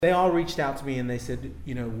They all reached out to me and they said,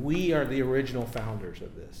 we are the original founders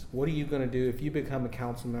of this. What are you going to do if you become a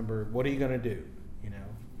council member? What are you going to do?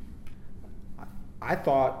 I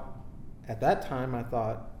thought, at that time,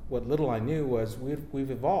 what little I knew was we've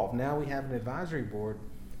evolved. Now we have an advisory board.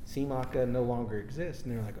 CMACA no longer exists.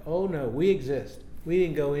 And they're like, oh no, we exist. We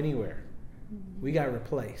didn't go anywhere. We got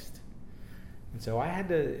replaced. And so I had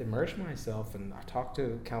to immerse myself, and I talked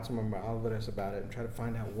to Councilmember Alvarez about it and try to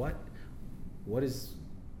find out what is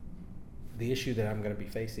the issue that I'm going to be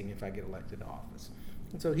facing if I get elected to office.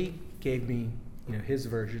 And so he gave me, his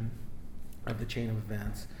version of the chain of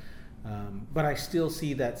events. But I still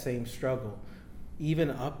see that same struggle, even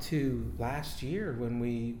up to last year when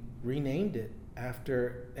we renamed it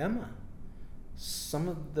after Emma. Some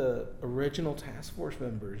of the original task force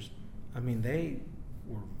members, they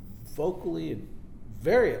were vocally and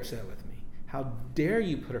very upset with me. How dare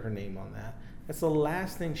you put her name on that? That's the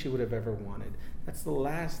last thing she would have ever wanted. That's the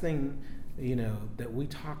last thing, that we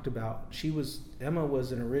talked about. Emma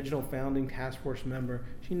was an original founding task force member.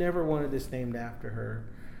 She never wanted this named after her.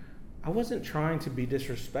 I wasn't trying to be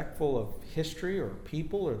disrespectful of history or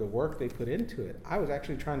people or the work they put into it. I was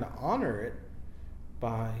actually trying to honor it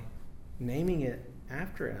by naming it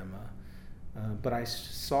after Emma. But I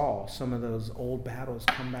saw some of those old battles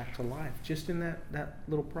come back to life just in that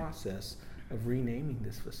little process of renaming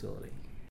this facility.